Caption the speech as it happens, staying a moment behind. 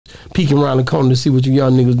peeking around the corner to see what you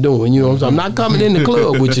young niggas doing. You know what I'm saying? I'm not coming in the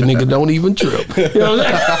club with you, nigga. Don't even trip. You know what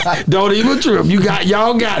I'm saying? Don't even trip.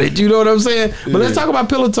 Y'all got it. You know what I'm saying? But let's talk about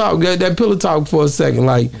Pillow Talk. That Pillow Talk for a second.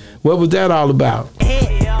 Like, what was that all about?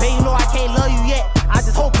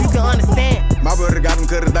 My brother got him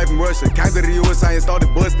cut his life from Russia. Came to the USA and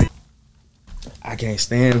started busting. I can't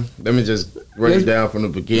stand. Let me just break it down from the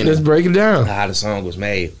beginning. Let's break it down. How the song was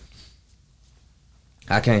made.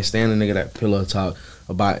 I can't stand a nigga that pillow talk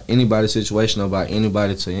about anybody's situation, about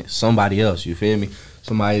anybody to somebody else. You feel me?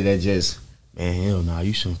 Somebody that just, man, hell nah,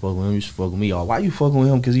 you shouldn't fuck with him. You should fuck with me. Or why you fucking with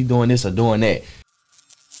him? Because he doing this or doing that.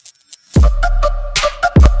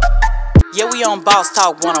 Yeah, we on Boss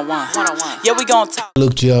Talk 101. Yeah, we gonna talk. I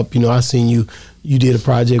looked you up. You know, I seen you did a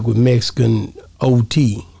project with Mexican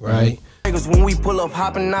OT, right? When we pull up,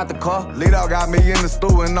 hopping out the car. Lito got me in the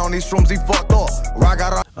stew and on these shrooms he fucked up.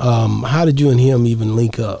 How did you and him even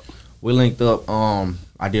link up? We linked up.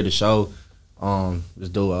 I did a show. This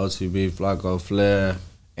dude OTB, Flacco, Flair,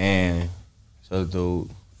 and this other dude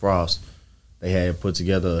Frost. They had put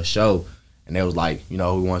together a show. And they was like, you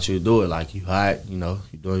know, we want you to do it. Like, you hot, you know,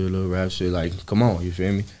 you doing your little rap shit. Like, come on, you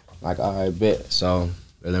feel me? Like, all right, bet. So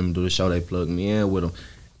they let me do the show. They plugged me in with him.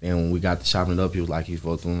 Then when we got to chopping it up, he was like, he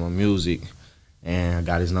fucked with my music. And I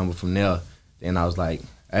got his number from there. Then I was like,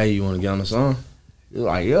 hey, you want to get on the song? He was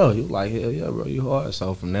like, yeah. He was like, hell yeah, bro, you hard.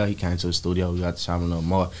 So from there, he came to the studio. We got to chopping up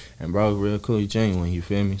more. And bro, real cool, he genuine, you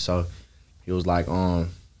feel me? So he was like, you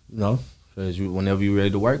know, whenever you ready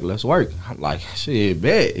to work, let's work. I'm like, shit,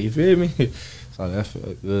 bet, you feel me? So that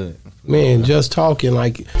felt good. Man, just talking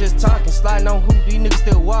like. Just talking, sliding on who, these niggas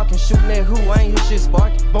still walking, shooting at who, I ain't hear shit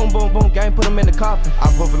sparking. Boom, boom, boom, gang, put them in the coffin.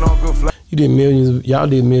 I'm puffing on good flavor. You did millions, y'all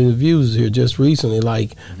did millions of views here just recently.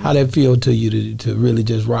 Like, how that feel to you to really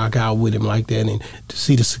just rock out with him like that and to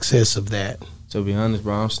see the success of that? To be honest,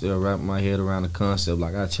 bro, I'm still wrapping my head around the concept.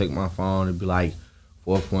 Like, I check my phone, it'd be like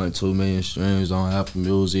 4.2 million streams on Apple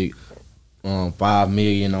Music. 5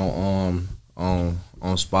 million on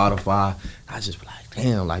Spotify. I just be like,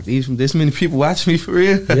 damn, like this many people watch me for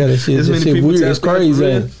real. Yeah, that shit weird. It's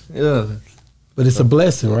crazy. Yeah, but it's a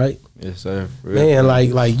blessing, right? Yes, sir. Man,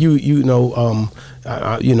 like you know,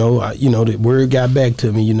 the word got back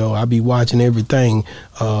to me. You know, I be watching everything.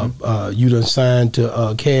 You done signed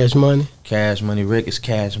to Cash Money. Cash Money Records,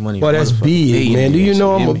 Cash Money. Boy, that's big, man. Do you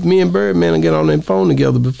know me and Birdman get on that phone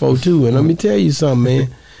together before too? And let me tell you something,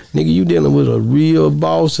 man. Nigga, you dealing with a real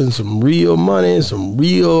boss and some real money and a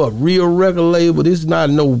real record label. This is not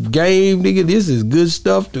no game, nigga. This is good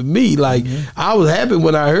stuff to me. Like, I was happy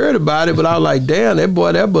when I heard about it, but I was like, damn, that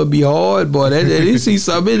boy be hard, boy. They see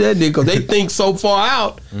something in that nigga, because they think so far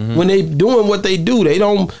out when they doing what they do. They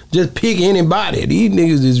don't just pick anybody. These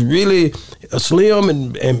niggas is really Slim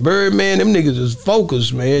and Birdman. Them niggas is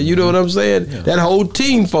focused, man. You know what I'm saying? Yeah. That whole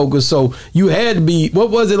team focused. So you had to be, what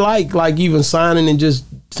was it like even signing and just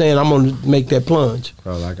saying I'm gonna make that plunge?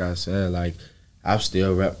 Bro, like I said, like I've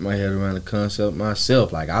still wrapped my head around the concept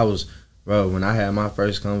myself. Like I was, bro, when I had my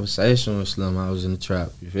first conversation with Slim, I was in the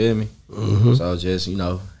trap. You feel me? So just, you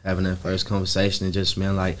know, having that first conversation and just,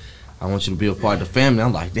 man, like, I want you to be a part of the family.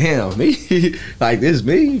 I'm like, damn, me? Like, this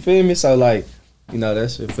me? You feel me? So like, you know,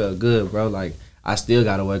 that shit felt good, bro. Like, I still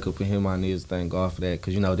gotta wake up and hit my knees and thank God for that,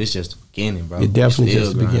 because, you know, this just the beginning, bro. It definitely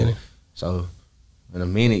just the beginning. So in a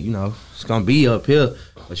minute, you know, it's gonna be up here,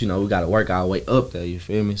 but, you know, we gotta work our way up there, you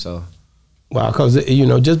feel me? So wow, because, you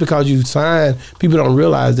know, just because you sign, people don't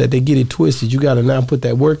realize that they get it twisted. You got to now put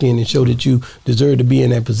that work in and show that you deserve to be in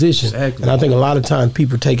that position. Exactly. And I think a lot of times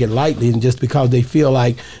people take it lightly, and just because they feel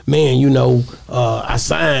like, man, you know, I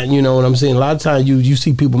signed, you know what I'm saying? A lot of times you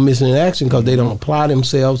see people missing in action because they don't apply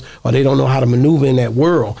themselves, or they don't know how to maneuver in that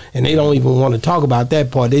world, and they don't even want to talk about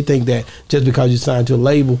that part. They think that just because you signed to a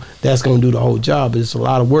label, that's going to do the whole job. But it's a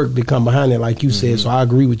lot of work to come behind it, like you said, so I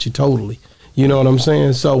agree with you totally. You know what I'm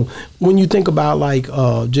saying? So when you think about like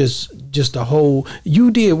just the whole,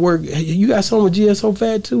 you did work. You got something with GSO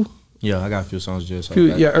Fat too? Yeah, I got a few songs with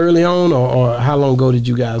GSO Fat. Yeah, early on, or how long ago did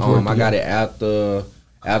you guys work? I got it after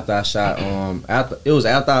I shot.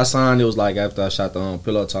 After I signed. It was like after I shot the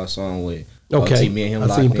Pillow Talk song with OT. Me and him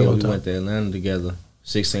locked in. We went to Atlanta together.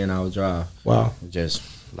 16-hour drive. Wow. Just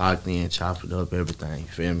locked in, chopped it up, everything. You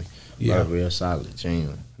feel me? Yeah. Like, real solid,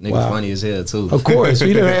 genuine. Nigga funny as hell too. Of course,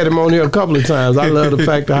 we done had him on here a couple of times. I love the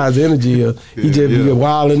fact of how his energy is. He just be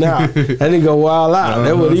wilding out. That nigga wild out.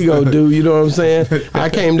 That's what he gonna do. You know what I'm saying? I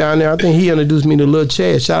came down there. I think he introduced me to Lil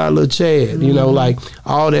Chad. Shout out Lil Chad. You know, like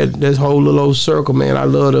all this whole little old circle, man. I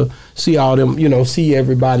love to see all them. You know, see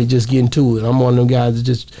everybody just getting to it. I'm one of them guys that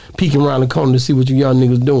just peeking around the corner to see what you young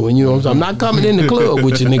niggas doing. You know what I'm saying? I'm not coming in the club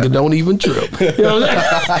with you, nigga. Don't even trip. You know what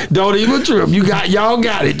I'm saying? Don't even trip. Y'all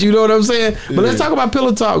got it. You know what I'm saying? But let's talk about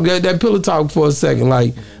pillow talk. That pillow talk for a second.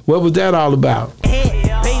 Like, what was that all about? Baby, you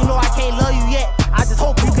know I can't love you yet. I just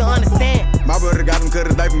hope you can understand. My brother got him cut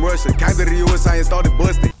his life from Russia. Came to the USA and started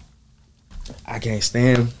busting. I can't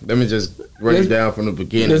stand. Let me just break it down from the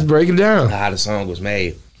beginning. Let's break it down. How the song was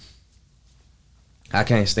made. I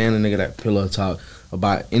can't stand a nigga that pillow talk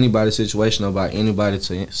about anybody's situation, about anybody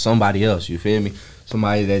to somebody else. You feel me?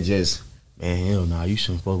 Somebody that just, man, hell nah, you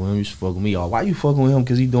shouldn't fuck with him. You should fuck with me. Or why you fucking with him?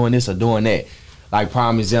 Because he doing this or doing that. Like,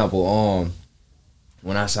 prime example,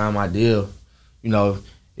 when I signed my deal, you know,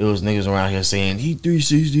 it was niggas around here saying, he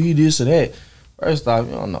 360, he this or that. First off,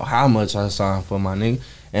 you don't know how much I signed for my nigga.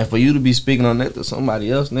 And for you to be speaking on that to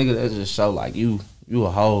somebody else, nigga, that just show like you a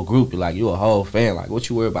whole group, like you a whole fan. Like, what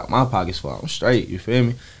you worry about my pockets for? I'm straight, you feel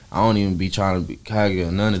me? I don't even be trying to be cocky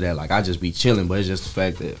or none of that. Like, I just be chilling, but it's just the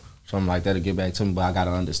fact that something like that'll get back to me. But I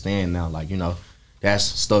gotta understand now, like, you know, that's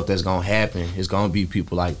stuff that's gonna happen. It's gonna be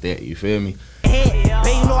people like that, you feel me? Baby, you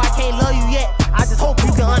know I can't love you yet. I just hope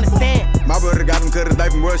you can understand. My brother got him cut his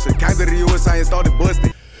life from Russia. Came to the USA and started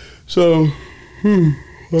busting. So,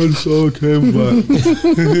 what the song came about?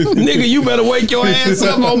 Nigga, you better wake your ass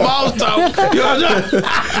up on Boss Talk. You know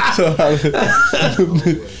what I'm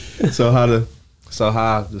saying? So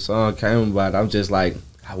how the song came about, I'm just like,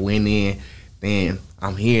 I went in, then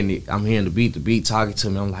I'm hearing the beat talking to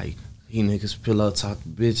me. I'm like, he niggas pillow talk to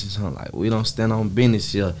bitches. I'm like, we don't stand on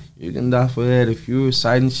business here. You can die for that if you were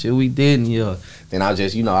citing shit we didn't here. Then I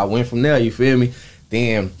just, you know, I went from there, you feel me?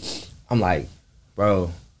 Then I'm like,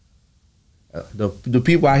 bro, the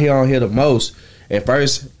people I hear on here the most, at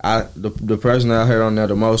first, the person I heard on there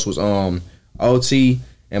the most was OT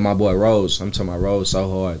and my boy Rose. I'm talking about Rose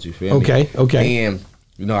so hard, you feel me? Okay. And,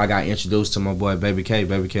 you know, I got introduced to my boy Baby K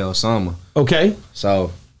Osama. Okay.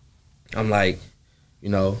 So, I'm like, you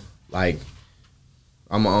know, like,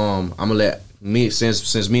 I'm gonna let me,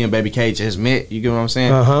 since me and Baby K just met, you get what I'm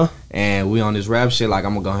saying? And we on this rap shit, like,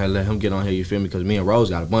 I'm gonna go ahead and let him get on here, you feel me? Because me and Rose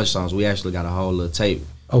got a bunch of songs. We actually got a whole little tape.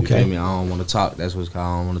 You feel me? I don't want to talk. That's what's called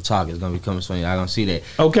I don't want to talk. It's gonna be coming soon. Y'all gonna see that.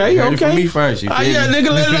 Okay. It from me first. You feel me? Nigga,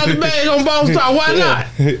 let it out the bag on Boss Talk. Why not?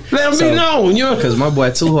 Let him be known. You know, because my boy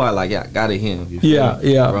too hard. Like, yeah, gotta hear him. You feel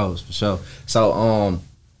me? Rose for sure. So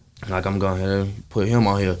like, I'm going to put him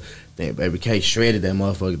on here. Then Baby K shredded that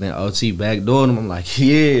motherfucker. Then OT backdoored him. I'm like,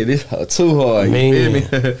 yeah, this too hard. You feel me?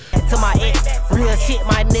 To my ex, real shit,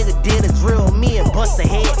 my nigga did a drill me and bust a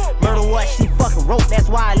head. Murder what she fucking wrote. That's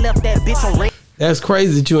why I left that bitch on red. That's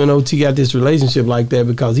crazy that you and OT got this relationship like that,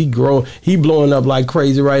 because he blowing up like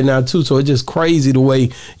crazy right now too. So it's just crazy the way,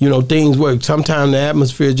 you know, things work. Sometimes the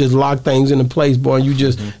atmosphere just lock things into place, boy. And you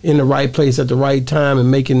just in the right place at the right time and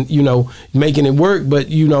making it work. But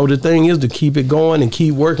you know, the thing is to keep it going and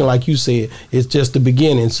keep working. Like you said, it's just the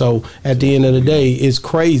beginning. So at the end of the day, it's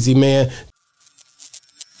crazy, man.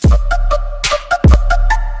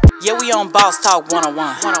 Yeah, we on Boss Talk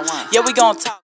 101. Yeah, we gonna talk.